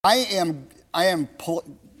I am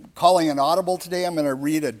calling an audible today. I'm going to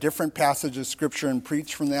read a different passage of Scripture and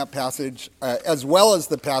preach from that passage, as well as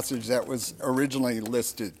the passage that was originally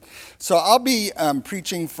listed. So I'll be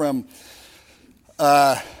preaching from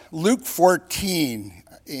Luke 14,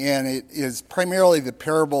 and it is primarily the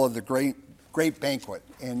parable of the great banquet.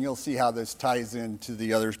 And you'll see how this ties into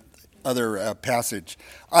the other passage.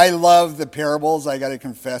 I love the parables. I got to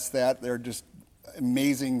confess that they're just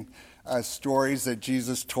amazing stories that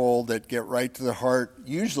Jesus told that get right to the heart,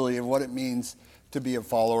 usually, of what it means to be a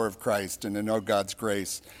follower of Christ and to know God's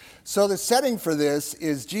grace. So the setting for this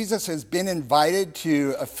is Jesus has been invited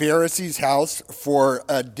to a Pharisee's house for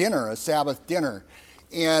a dinner, a Sabbath dinner.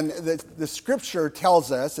 And the scripture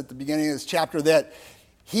tells us at the beginning of this chapter that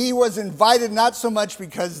he was invited not so much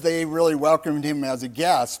because they really welcomed him as a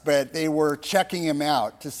guest, but they were checking him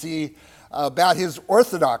out to see about his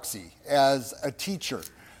orthodoxy as a teacher.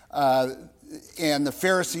 And the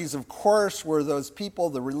Pharisees, of course, were those people,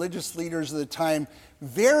 the religious leaders of the time,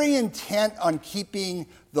 very intent on keeping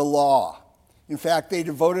the law. In fact, they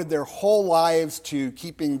devoted their whole lives to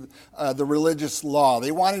keeping the religious law.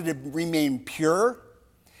 They wanted to remain pure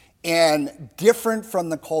and different from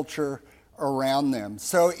the culture around them.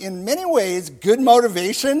 So in many ways, good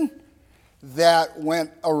motivation that went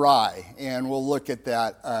awry, and we'll look at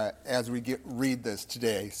that as we read this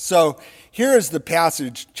today. So here is the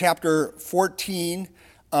passage, chapter 14,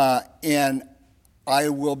 and I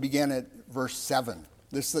will begin at verse 7.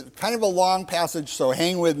 This is kind of a long passage, so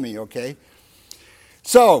hang with me, okay?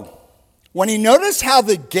 So, when he noticed how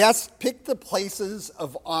the guests picked the places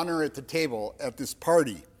of honor at the table at this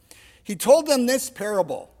party, he told them this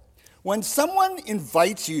parable. When someone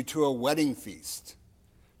invites you to a wedding feast,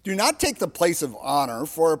 do not take the place of honor,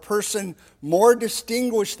 for a person more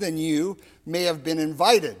distinguished than you may have been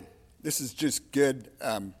invited. This is just good,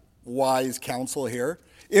 wise counsel here.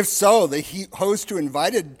 If so, the host who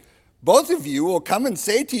invited both of you will come and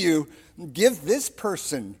say to you, give this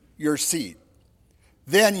person your seat.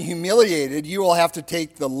 Then, humiliated, you will have to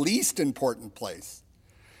take the least important place.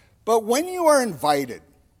 But when you are invited,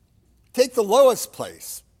 take the lowest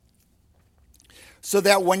place, so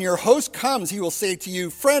that when your host comes, he will say to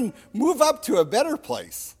you, friend, move up to a better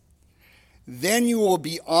place. Then you will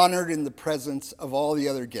be honored in the presence of all the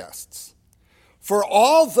other guests. For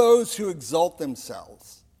all those who exalt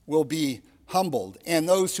themselves will be humbled, and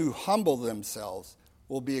those who humble themselves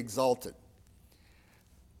will be exalted.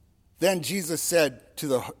 Then Jesus said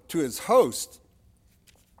to his host,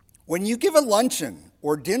 when you give a luncheon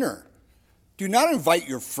or dinner, do not invite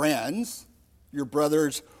your friends, your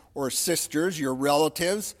brothers or sisters, your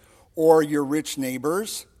relatives, or your rich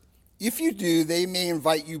neighbors. If you do, they may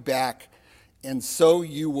invite you back, and so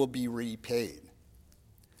you will be repaid.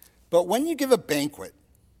 But when you give a banquet,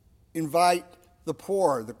 invite the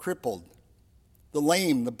poor, the crippled, the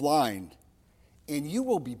lame, the blind, and you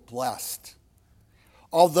will be blessed.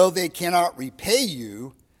 Although they cannot repay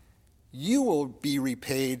you, you will be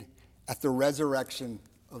repaid at the resurrection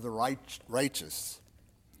of the righteous.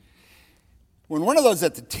 When one of those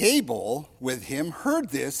at the table with him heard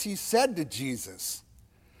this, he said to Jesus,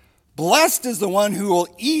 blessed is the one who will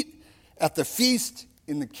eat at the feast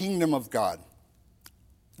in the kingdom of God.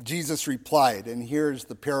 Jesus replied, and here's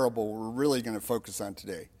the parable we're really going to focus on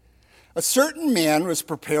today. A certain man was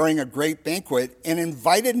preparing a great banquet and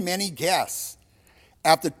invited many guests.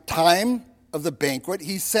 At the time of the banquet,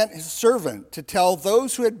 he sent his servant to tell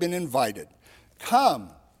those who had been invited,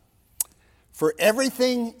 come, for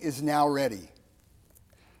everything is now ready.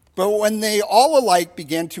 But they all alike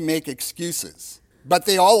began to make excuses.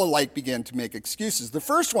 The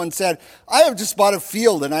first one said, I have just bought a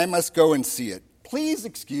field and I must go and see it. Please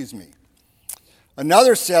excuse me.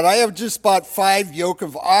 Another said, I have just bought 5 yoke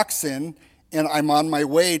of oxen and I'm on my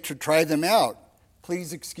way to try them out.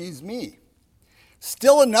 Please excuse me.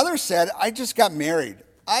 Still another said, I just got married.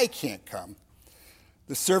 I can't come.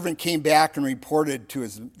 The servant came back and reported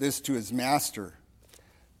this to his master.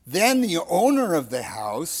 Then the owner of the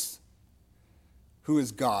house, who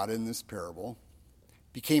is God in this parable,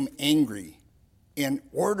 became angry and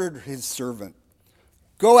ordered his servant,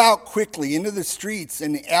 go out quickly into the streets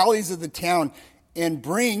and the alleys of the town and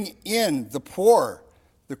bring in the poor,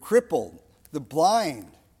 the crippled, the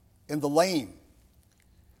blind, and the lame.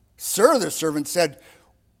 Sir, the servant said,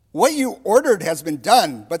 what you ordered has been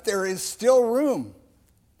done, but there is still room.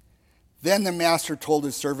 Then the master told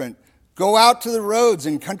his servant, go out to the roads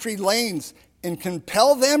and country lanes and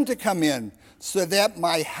compel them to come in so that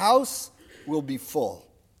my house will be full.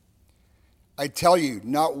 I tell you,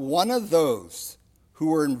 not one of those who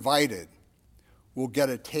were invited will get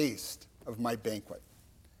a taste of my banquet.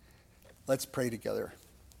 Let's pray together.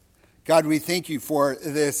 God, we thank you for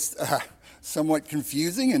this somewhat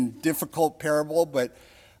confusing and difficult parable, but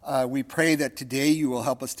we pray that today you will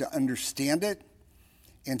help us to understand it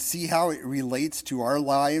and see how it relates to our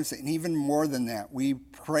lives. And even more than that, we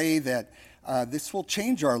pray that this will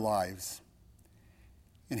change our lives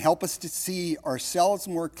and help us to see ourselves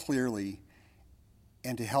more clearly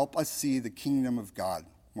and to help us see the kingdom of God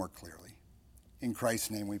more clearly. In Christ's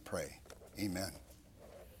name we pray. Amen.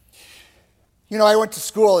 You know, I went to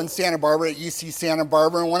school in Santa Barbara at UC Santa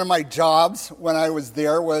Barbara, and one of my jobs when I was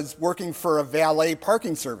there was working for a valet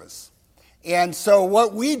parking service. And so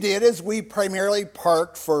what we did is we primarily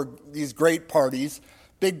parked for these great parties,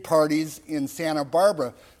 big parties in Santa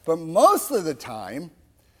Barbara. But most of the time,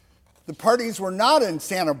 the parties were not in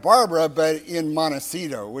Santa Barbara, but in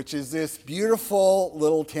Montecito, which is this beautiful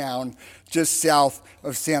little town just south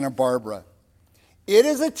of Santa Barbara. It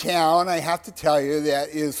is a town, I have to tell you, that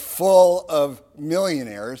is full of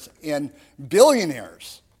millionaires and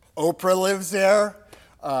billionaires. Oprah lives there,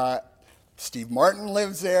 Steve Martin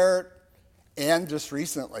lives there, and just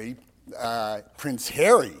recently, Prince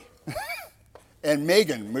Harry and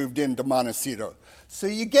Meghan moved into Montecito. So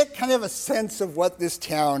you get kind of a sense of what this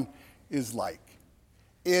town is like.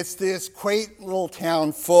 It's this quaint little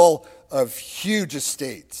town full of huge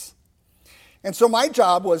estates. And so my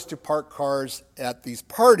job was to park cars at these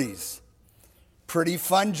parties. Pretty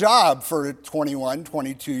fun job for a 21,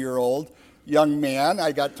 22-year-old young man.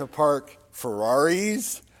 I got to park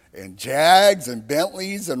Ferraris and Jags and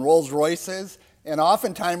Bentleys and Rolls Royces. And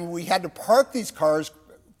oftentimes we had to park these cars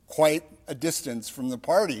quite a distance from the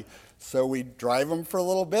party. So we'd drive them for a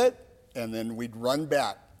little bit, and then we'd run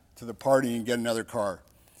back to the party and get another car.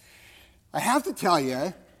 I have to tell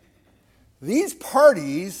you, these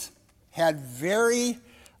parties had very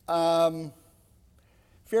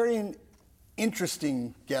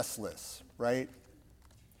interesting guest lists, right?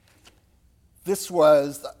 This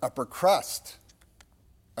was the upper crust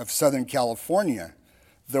of Southern California,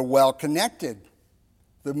 the well-connected,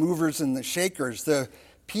 the movers and the shakers, the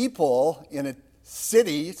people in a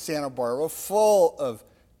city, Santa Barbara, full of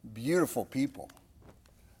beautiful people.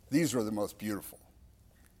 These were the most beautiful.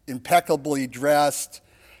 Impeccably dressed.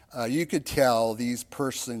 You could tell these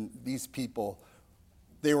people,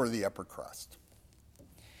 they were the upper crust.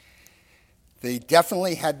 They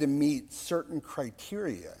definitely had to meet certain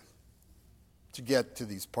criteria to get to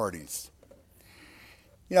these parties.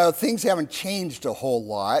 You know, things haven't changed a whole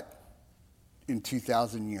lot in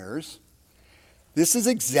 2,000 years. This is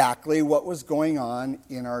exactly what was going on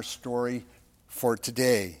in our story for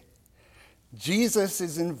today. Jesus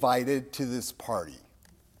is invited to this party.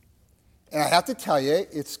 And I have to tell you,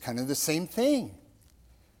 it's kind of the same thing.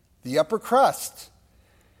 The upper crust.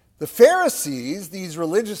 The Pharisees, these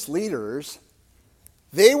religious leaders,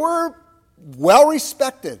 they were well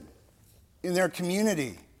respected in their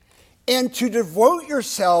community. And to devote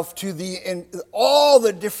yourself to all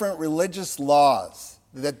the different religious laws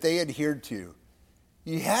that they adhered to,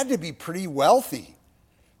 you had to be pretty wealthy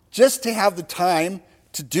just to have the time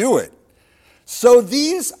to do it. So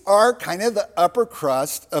these are kind of the upper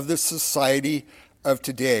crust of the society of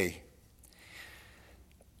today.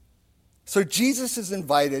 So Jesus is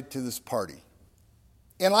invited to this party.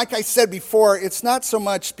 And like I said before, it's not so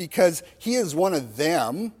much because he is one of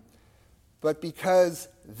them, but because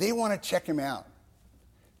they want to check him out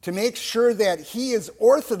to make sure that he is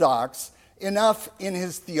orthodox enough in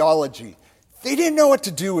his theology. They didn't know what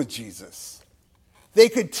to do with Jesus. They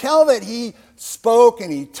could tell that he spoke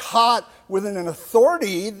and he taught with an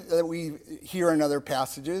authority that we hear in other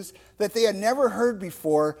passages that they had never heard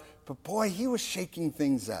before, but boy, he was shaking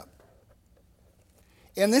things up.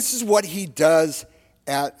 And this is what he does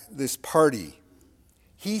at this party.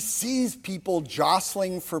 He sees people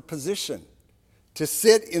jostling for position to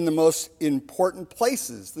sit in the most important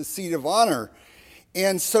places, the seat of honor.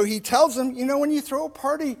 And so he tells them, you know, when you throw a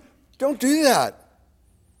party, don't do that.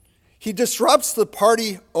 He disrupts the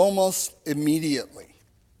party almost immediately.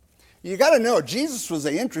 You got to know, Jesus was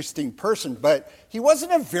an interesting person, but he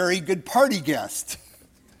wasn't a very good party guest.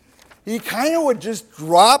 He kind of would just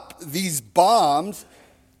drop these bombs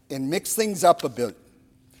and mix things up a bit.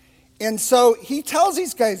 And so he tells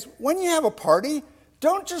these guys, when you have a party,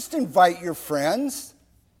 don't just invite your friends.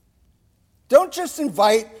 Don't just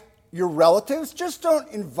invite your relatives. Just don't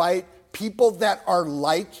invite people that are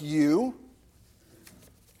like you.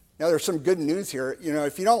 Now, there's some good news here. You know,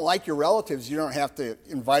 if you don't like your relatives, you don't have to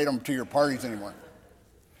invite them to your parties anymore.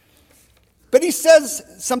 But he says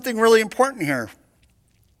something really important here.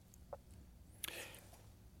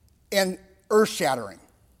 And earth-shattering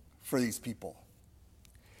for these people.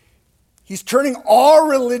 He's turning all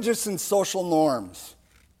religious and social norms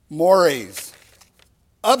mores,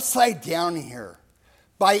 upside down here,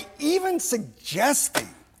 by even suggesting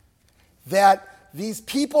that these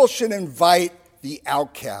people should invite the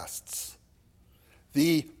outcasts,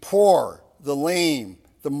 the poor, the lame,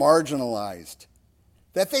 the marginalized.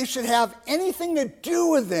 That they should have anything to do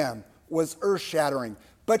with them was earth-shattering.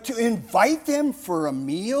 But to invite them for a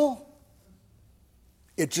meal,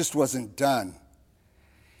 it just wasn't done.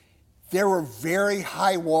 There were very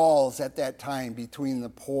high walls at that time between the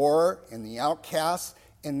poor and the outcasts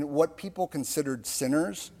and what people considered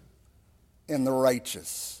sinners and the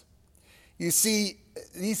righteous. You see,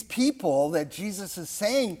 these people that Jesus is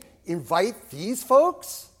saying, invite these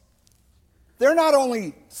folks, they're not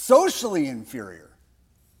only socially inferior,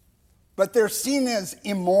 but they're seen as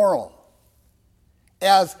immoral,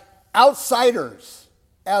 as outsiders,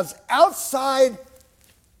 as outside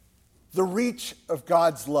the reach of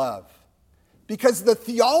God's love. Because the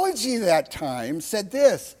theology of that time said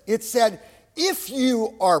this. It said, if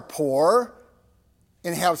you are poor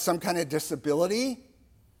and have some kind of disability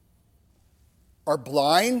or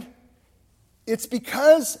blind, it's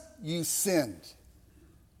because you sinned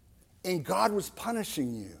and God was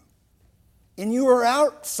punishing you. And you were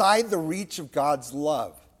outside the reach of God's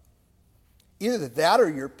love. Either that or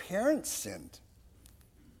your parents sinned.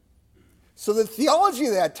 So the theology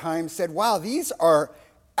of that time said, wow, these are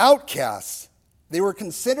outcasts. They were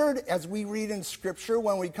considered, as we read in Scripture,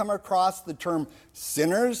 when we come across the term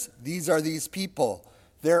sinners, these are these people.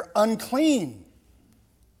 They're unclean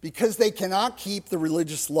because they cannot keep the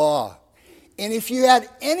religious law. And if you had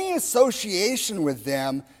any association with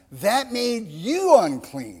them, that made you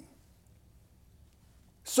unclean.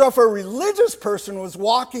 So if a religious person was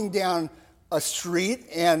walking down a street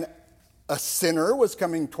and a sinner was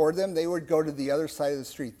coming toward them, they would go to the other side of the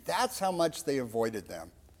street. That's how much they avoided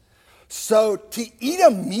them. So to eat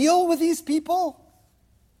a meal with these people,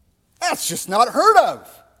 that's just not heard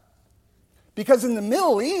of. Because in the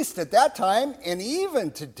Middle East at that time, and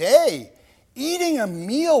even today, eating a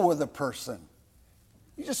meal with a person,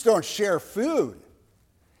 you just don't share food.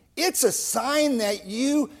 It's a sign that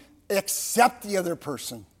you accept the other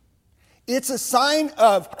person. It's a sign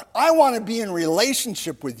of, I want to be in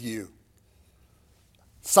relationship with you.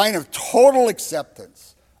 Sign of total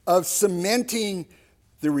acceptance, of cementing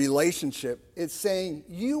the relationship. It's saying,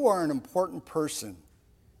 you are an important person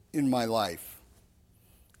in my life.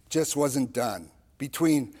 Just wasn't done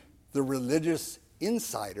between the religious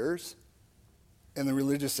insiders and the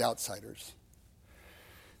religious outsiders.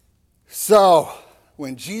 So,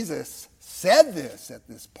 when Jesus said this at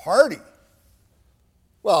this party,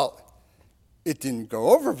 well, it didn't go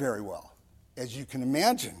over very well, as you can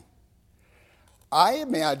imagine. I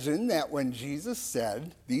imagine that when Jesus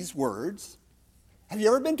said these words, have you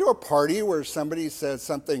ever been to a party where somebody says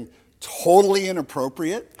something totally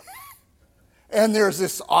inappropriate? And there's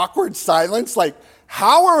this awkward silence, like,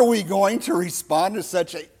 how are we going to respond to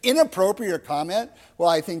such an inappropriate comment? Well,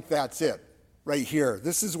 I think that's it, right here.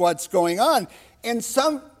 This is what's going on. And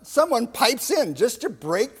someone pipes in just to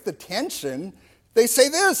break the tension. They say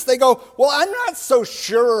this, they go, well, I'm not so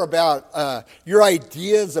sure about your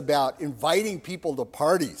ideas about inviting people to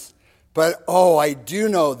parties. But, I do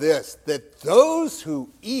know this, that those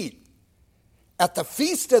who eat at the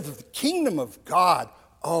feast of the kingdom of God,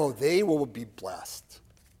 they will be blessed.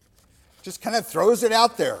 Just kind of throws it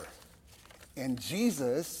out there. And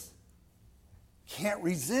Jesus can't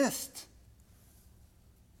resist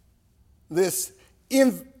this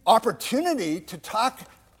opportunity to talk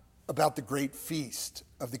about the great feast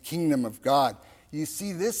of the kingdom of God. You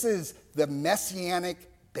see, this is the messianic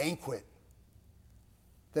banquet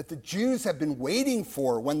that the Jews have been waiting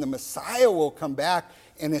for when the Messiah will come back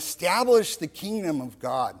and establish the kingdom of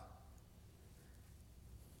God.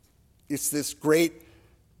 It's this great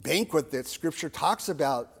banquet that Scripture talks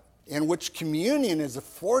about and which communion is a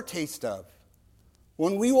foretaste of.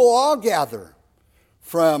 When we will all gather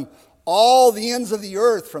from all the ends of the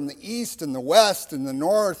earth, from the east and the west and the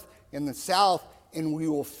north and the south, and we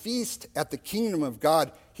will feast at the kingdom of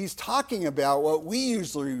God. He's talking about what we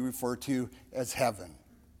usually refer to as heaven.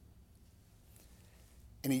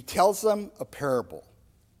 And he tells them a parable.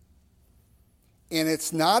 And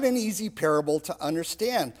it's not an easy parable to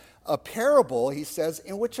understand. A parable, he says,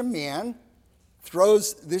 in which a man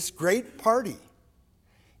throws this great party.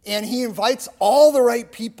 And he invites all the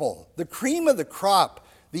right people, the cream of the crop,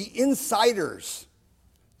 the insiders,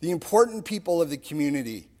 the important people of the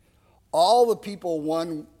community, all the people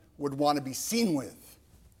one would want to be seen with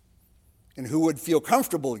and who would feel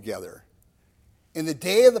comfortable together. And the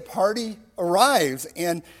day of the party arrives,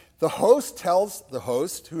 and the host tells the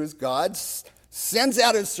host, who is God, sends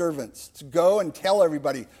out his servants to go and tell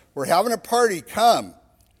everybody, we're having a party, come.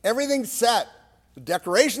 Everything's set. The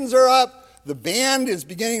decorations are up. The band is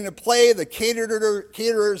beginning to play. The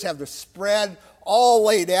caterers have the spread all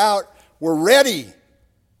laid out. We're ready.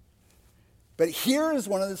 But here is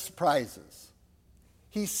one of the surprises.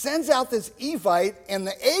 He sends out this Evite and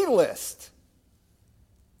the A-list.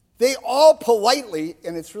 They all politely,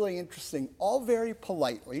 and it's really interesting, all very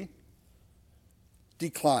politely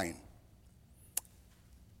decline.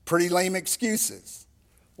 Pretty lame excuses.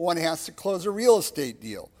 One has to close a real estate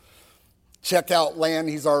deal, check out land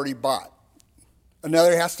he's already bought.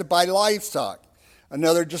 Another has to buy livestock.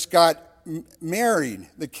 Another just got married.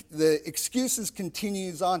 The excuses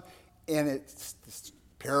continues on, and this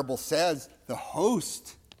parable says the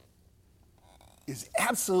host is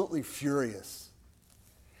absolutely furious.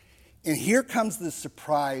 And here comes the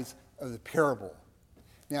surprise of the parable.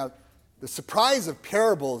 Now, the surprise of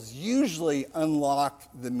parables usually unlock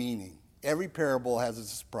the meaning. Every parable has a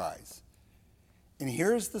surprise. And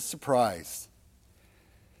here's the surprise.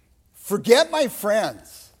 Forget my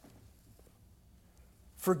friends.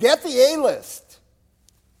 Forget the A-list.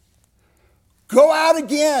 Go out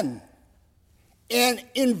again and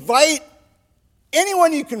invite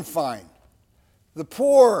anyone you can find. The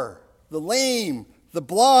poor, the lame, the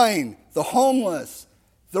blind, the homeless,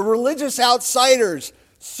 the religious outsiders.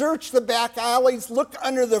 Search the back alleys, look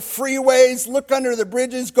under the freeways, look under the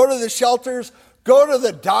bridges, go to the shelters, go to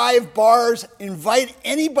the dive bars, invite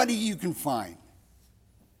anybody you can find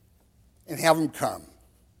and have them come.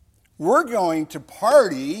 We're going to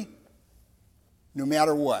party no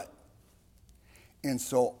matter what. And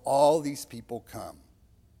so all these people come.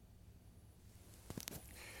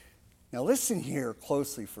 Now listen here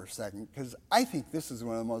closely for a second, because I think this is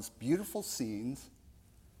one of the most beautiful scenes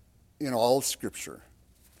in all of Scripture.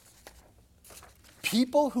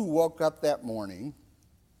 People who woke up that morning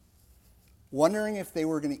wondering if they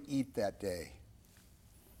were going to eat that day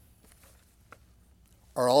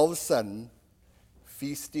are all of a sudden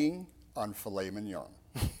feasting on filet mignon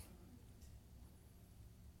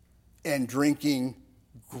and drinking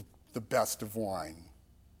the best of wine,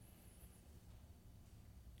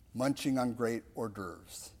 munching on great hors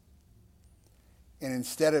d'oeuvres. And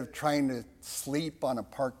instead of trying to sleep on a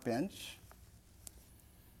park bench,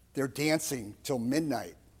 they're dancing till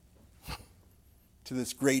midnight to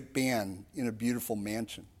this great band in a beautiful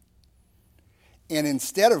mansion. And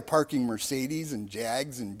instead of parking Mercedes and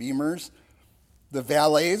Jags and Beamers, the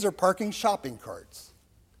valets are parking shopping carts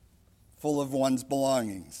full of one's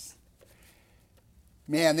belongings.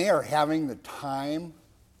 Man, they are having the time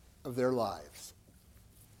of their lives.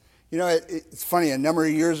 You know, it's funny, a number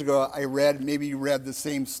of years ago I read, maybe you read the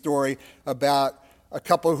same story about a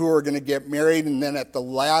couple who were going to get married, and then at the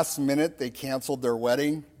last minute they canceled their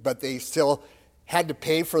wedding, but they still had to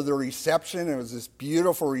pay for the reception. It was this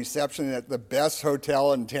beautiful reception at the best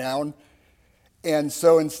hotel in town. And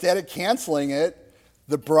so instead of canceling it,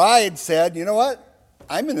 the bride said, you know what?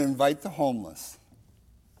 I'm going to invite the homeless.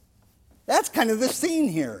 That's kind of the scene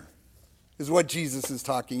here, is what Jesus is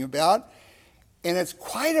talking about. And it's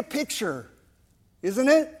quite a picture, isn't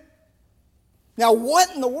it? Now,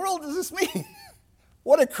 what in the world does this mean?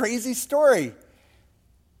 What a crazy story.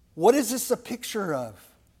 What is this a picture of?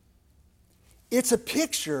 It's a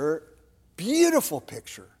picture, beautiful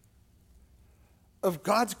picture, of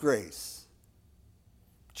God's grace.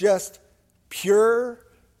 Just pure,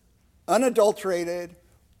 unadulterated,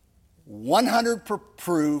 100%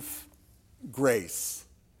 proof grace.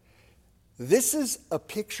 This is a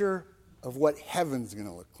picture of what heaven's going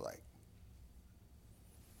to look like.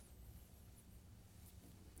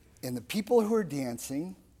 And the people who are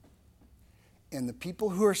dancing and the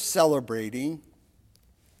people who are celebrating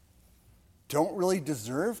don't really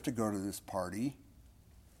deserve to go to this party.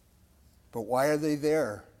 But why are they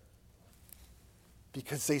there?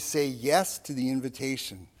 Because they say yes to the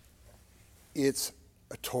invitation. It's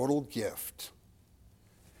a total gift.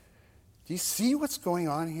 Do you see what's going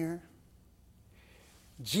on here?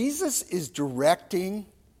 Jesus is directing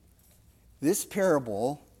this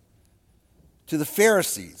parable to the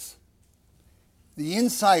Pharisees, the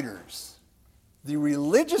insiders, the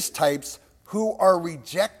religious types who are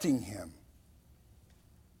rejecting him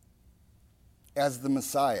as the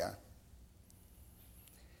Messiah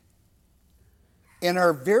and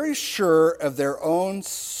are very sure of their own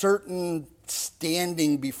certain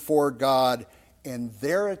standing before God and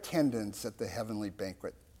their attendance at the heavenly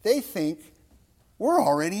banquet. They think we're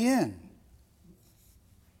already in.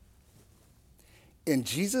 And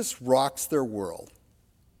Jesus rocks their world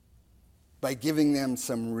by giving them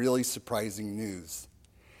some really surprising news.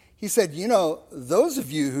 He said, those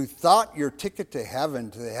of you who thought your ticket to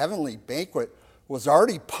heaven, to the heavenly banquet, was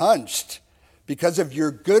already punched because of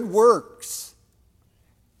your good works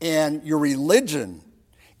and your religion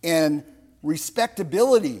and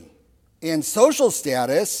respectability and social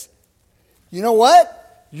status, you know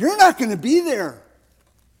what? You're not going to be there.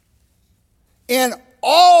 And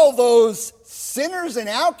all those sinners and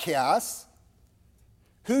outcasts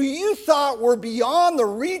who you thought were beyond the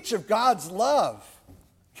reach of God's love,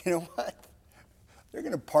 you know what? They're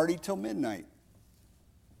going to party till midnight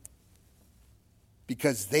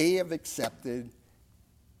because they have accepted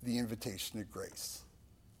the invitation of grace.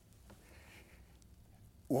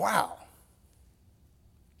 Wow.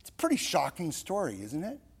 It's a pretty shocking story, isn't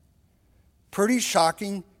it? Pretty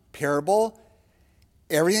shocking parable.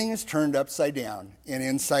 Everything is turned upside down and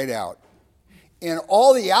inside out. And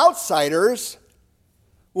all the outsiders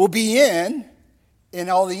will be in, and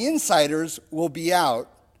all the insiders will be out.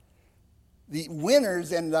 The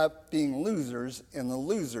winners end up being losers, and the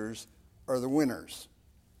losers are the winners.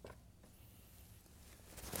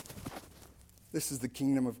 This is the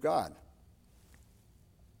kingdom of God.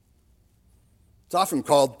 It's often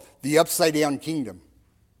called the upside-down kingdom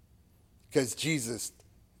because Jesus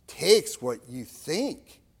takes what you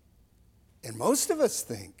think, and most of us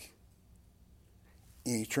think,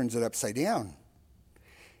 and he turns it upside down.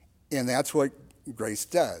 And that's what grace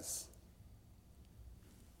does.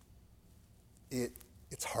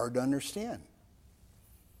 It's hard to understand.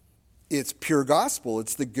 It's pure gospel.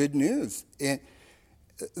 It's the good news. And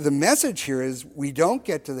the message here is we don't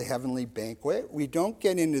get to the heavenly banquet. We don't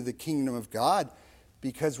get into the kingdom of God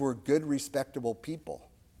because we're good, respectable people.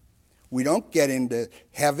 We don't get into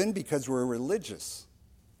heaven because we're religious.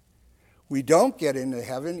 We don't get into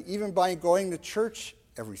heaven even by going to church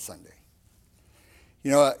every Sunday.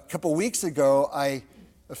 A couple weeks ago, I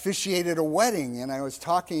officiated a wedding, and I was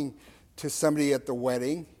talking to somebody at the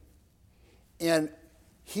wedding, and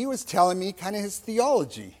he was telling me kind of his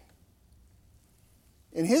theology.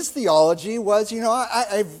 And his theology was,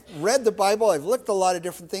 I've read the Bible, I've looked at a lot of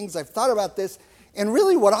different things, I've thought about this, and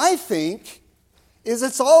really what I think is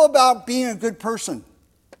it's all about being a good person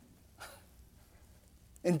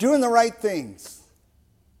and doing the right things.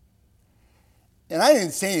 And I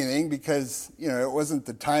didn't say anything because, it wasn't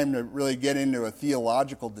the time to really get into a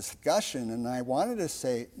theological discussion, and I wanted to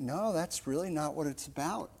say, no, that's really not what it's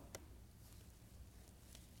about.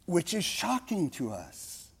 Which is shocking to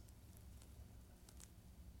us.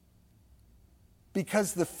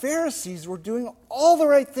 Because the Pharisees were doing all the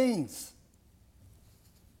right things.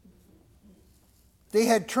 They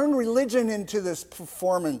had turned religion into this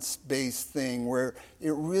performance-based thing where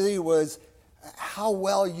it really was how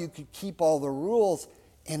well you could keep all the rules,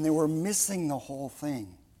 and they were missing the whole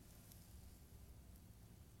thing.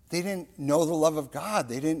 They didn't know the love of God.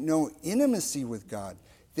 They didn't know intimacy with God.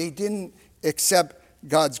 They didn't accept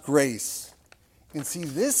God's grace. And see,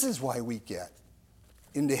 this is why we get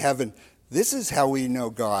into heaven. This is how we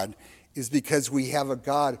know God, is because we have a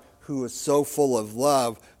God who is so full of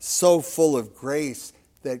love, so full of grace,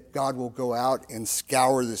 that God will go out and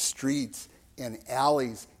scour the streets and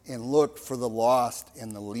alleys and look for the lost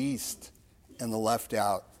and the least and the left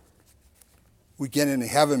out. We get into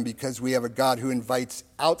heaven because we have a God who invites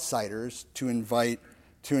outsiders to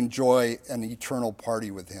enjoy an eternal party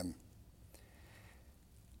with him.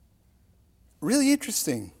 Really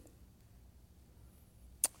interesting.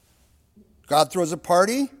 God throws a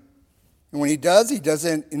party, and when he does, he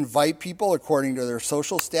doesn't invite people according to their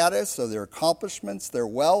social status or their accomplishments, their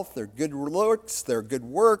wealth, their good looks, their good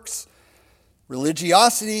works,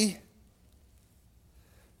 religiosity.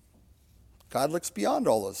 God looks beyond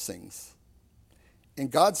all those things. And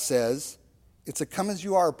God says, it's a come as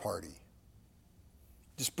you are party.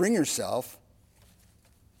 Just bring yourself.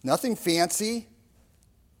 Nothing fancy.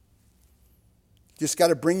 Just got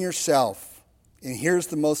to bring yourself. And here's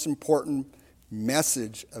the most important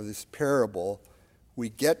message of this parable. We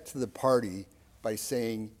get to the party by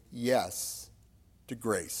saying yes to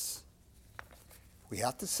grace. We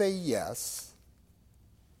have to say yes,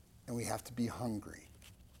 and we have to be hungry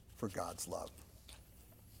for God's love.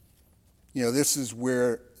 This is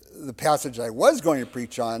where the passage I was going to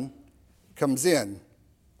preach on comes in.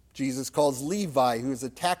 Jesus calls Levi, who is a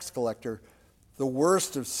tax collector, the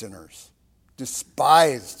worst of sinners,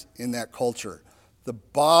 despised in that culture, the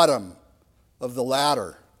bottom of the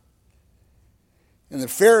ladder. And the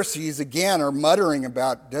Pharisees, again, are muttering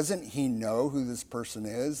about, doesn't he know who this person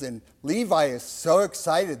is? And Levi is so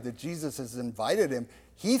excited that Jesus has invited him,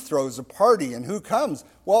 he throws a party. And who comes?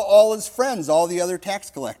 Well, all his friends, all the other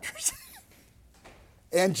tax collectors.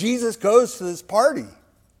 And Jesus goes to this party.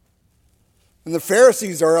 And the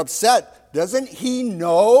Pharisees are upset. Doesn't he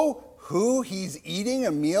know who he's eating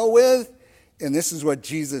a meal with? And this is what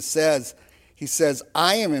Jesus says. He says,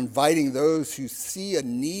 I am inviting those who see a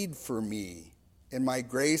need for me and my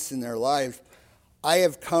grace in their life. I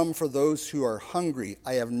have come for those who are hungry.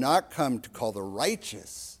 I have not come to call the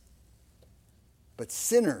righteous, but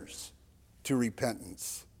sinners to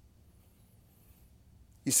repentance.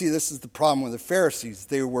 You see, this is the problem with the Pharisees.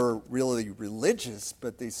 They were really religious,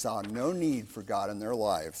 but they saw no need for God in their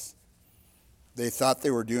lives. They thought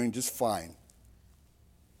they were doing just fine.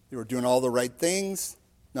 They were doing all the right things,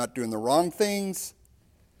 not doing the wrong things,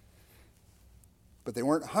 but they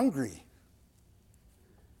weren't hungry.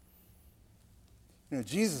 You know,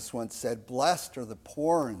 Jesus once said, blessed are the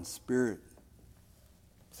poor in spirit,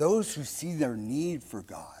 those who see their need for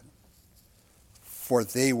God, for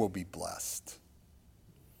they will be blessed.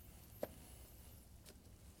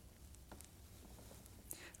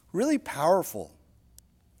 Really powerful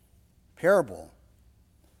parable.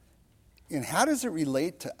 And how does it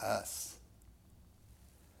relate to us?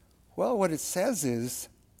 Well, what it says is,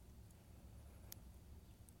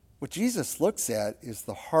 what Jesus looks at is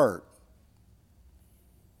the heart,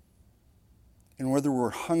 and whether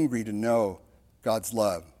we're hungry to know God's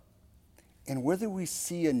love, and whether we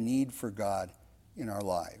see a need for God in our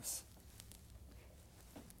lives.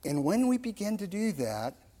 And when we begin to do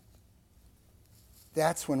that,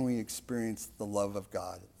 that's when we experience the love of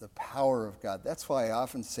God, the power of God. That's why I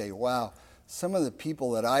often say, wow, some of the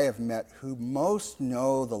people that I have met who most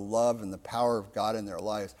know the love and the power of God in their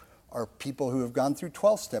lives are people who have gone through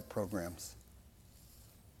 12-step programs.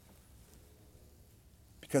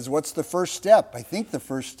 Because what's the first step? I think the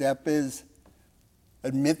first step is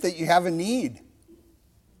admit that you have a need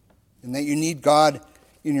and that you need God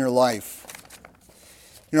in your life.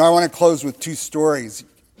 You know, I want to close with two stories.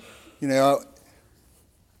 You know,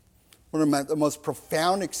 one of the most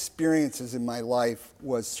profound experiences in my life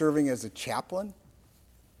was serving as a chaplain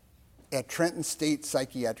at Trenton State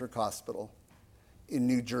Psychiatric Hospital in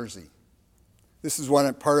New Jersey. This is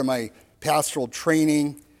part of my pastoral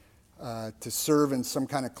training to serve in some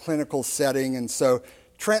kind of clinical setting. And so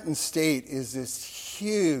Trenton State is this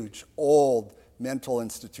huge, old mental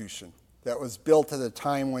institution that was built at a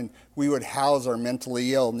time when we would house our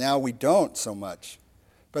mentally ill. Now we don't so much.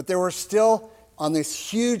 But there were still on this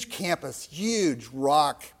huge campus, huge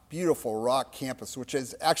rock, beautiful rock campus, which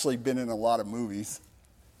has actually been in a lot of movies,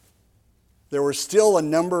 there were still a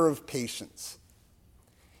number of patients.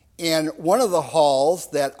 And one of the halls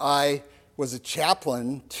that I was a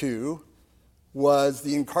chaplain to was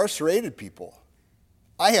the incarcerated people.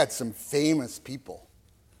 I had some famous people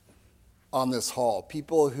on this hall,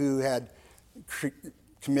 people who had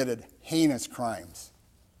committed heinous crimes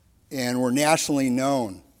and were nationally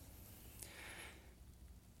known.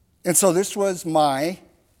 And so this was my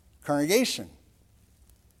congregation.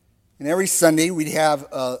 And every Sunday we'd have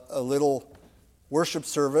a little worship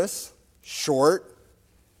service, short,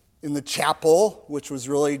 in the chapel, which was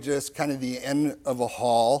really just kind of the end of a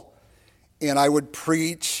hall. And I would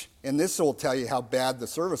preach, and this will tell you how bad the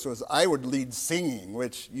service was. I would lead singing,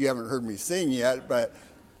 which you haven't heard me sing yet, but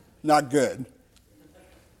not good.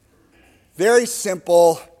 Very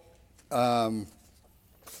simple, not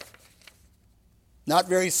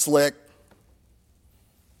very slick.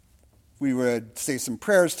 We would say some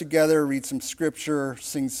prayers together, read some scripture,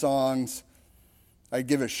 sing songs. I'd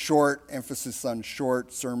give a short, emphasis on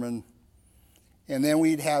short sermon. And then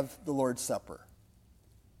we'd have the Lord's Supper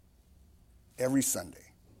every Sunday.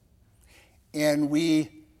 And we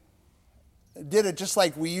did it just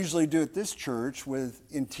like we usually do at this church, with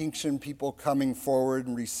intinction, people coming forward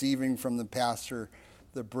and receiving from the pastor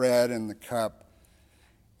the bread and the cup.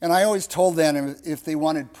 And I always told them if they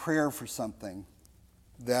wanted prayer for something,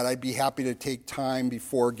 that I'd be happy to take time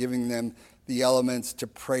before giving them the elements to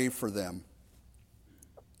pray for them.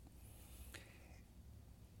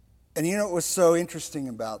 And you know what was so interesting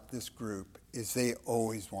about this group is they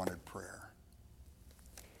always wanted prayer.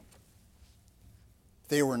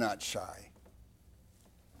 They were not shy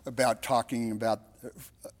about talking about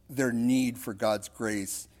their need for God's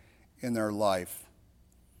grace in their life.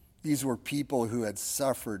 These were people who had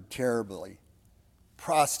suffered terribly.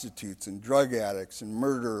 Prostitutes and drug addicts and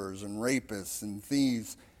murderers and rapists and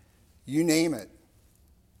thieves, you name it.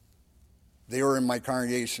 They were in my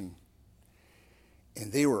congregation.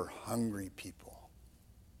 And they were hungry people.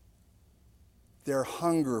 Their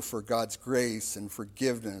hunger for God's grace and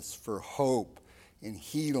forgiveness, for hope and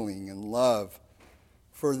healing and love,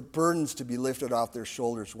 for the burdens to be lifted off their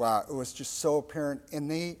shoulders. Wow, it was just so apparent. And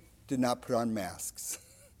they did not put on masks.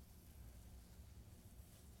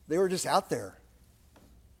 They were just out there.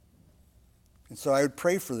 And so I would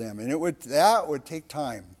pray for them, and that would take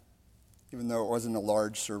time, even though it wasn't a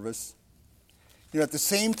large service. At the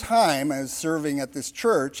same time I was serving at this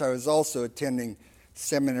church, I was also attending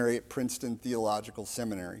seminary at Princeton Theological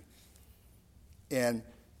Seminary. And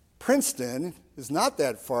Princeton is not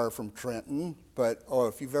that far from Trenton, but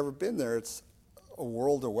if you've ever been there, it's a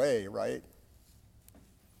world away, right?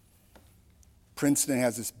 Princeton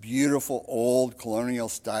has this beautiful old colonial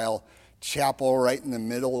style chapel right in the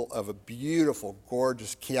middle of a beautiful,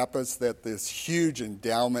 gorgeous campus that this huge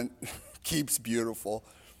endowment keeps beautiful.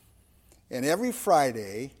 And every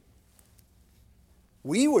Friday,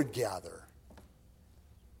 we would gather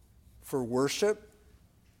for worship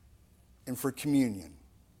and for communion.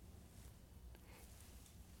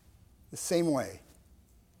 The same way,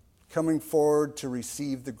 coming forward to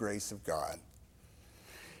receive the grace of God.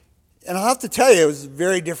 And I'll have to tell you, it was a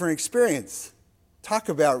very different experience. Talk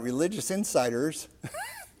about religious insiders.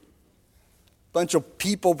 Bunch of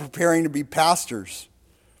people preparing to be pastors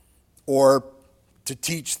or to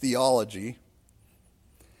teach theology.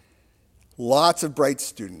 Lots of bright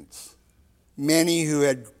students. Many who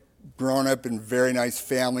had grown up in very nice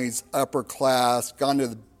families, upper class, gone to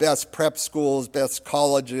the best prep schools, best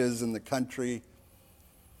colleges in the country.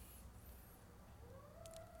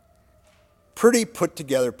 Pretty put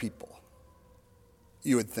together people,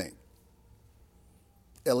 you would think,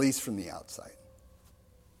 at least from the outside.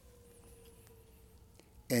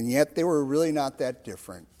 And yet they were really not that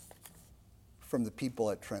different from the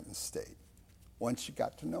people at Trenton State once you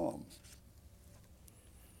got to know them.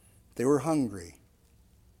 They were hungry,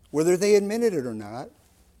 whether they admitted it or not.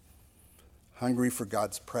 Hungry for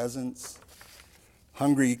God's presence,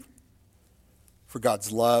 hungry for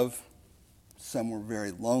God's love. Some were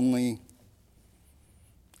very lonely,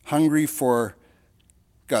 hungry for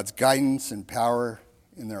God's guidance and power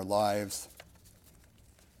in their lives,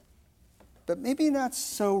 but maybe not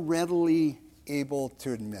so readily able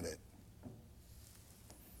to admit it.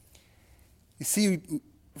 You see,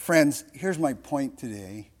 friends, here's my point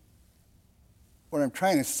today. What I'm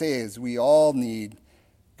trying to say is we all need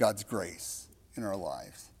God's grace in our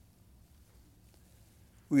lives.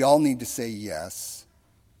 We all need to say yes.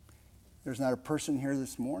 There's not a person here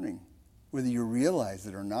this morning, whether you realize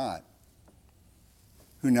it or not,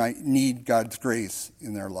 who need God's grace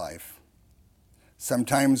in their life.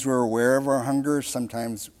 Sometimes we're aware of our hunger,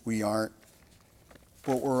 sometimes we aren't,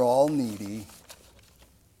 but we're all needy.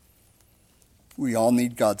 We all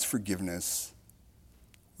need God's forgiveness.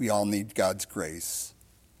 We all need God's grace.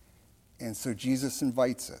 And so Jesus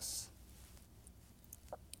invites us.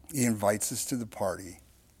 He invites us to the party.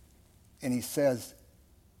 And he says,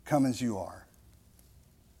 "Come as you are."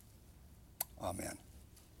 Amen.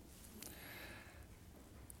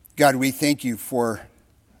 God, we thank you for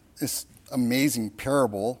this amazing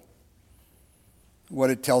parable, what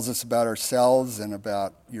it tells us about ourselves and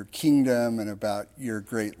about your kingdom and about your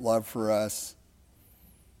great love for us.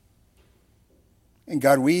 And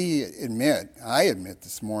God, I admit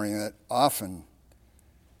this morning that often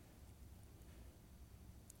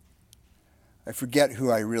I forget who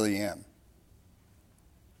I really am.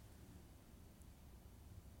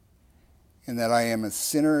 And that I am a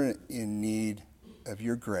sinner in need of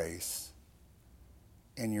your grace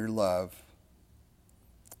and your love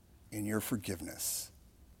and your forgiveness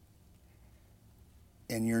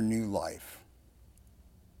and your new life.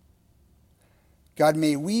 God,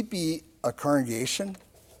 may we be a congregation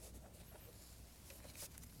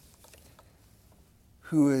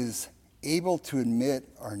who is able to admit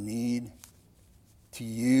our need to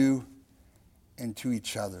you and to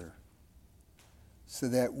each other, so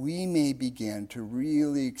that we may begin to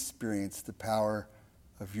really experience the power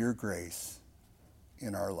of your grace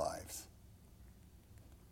in our lives.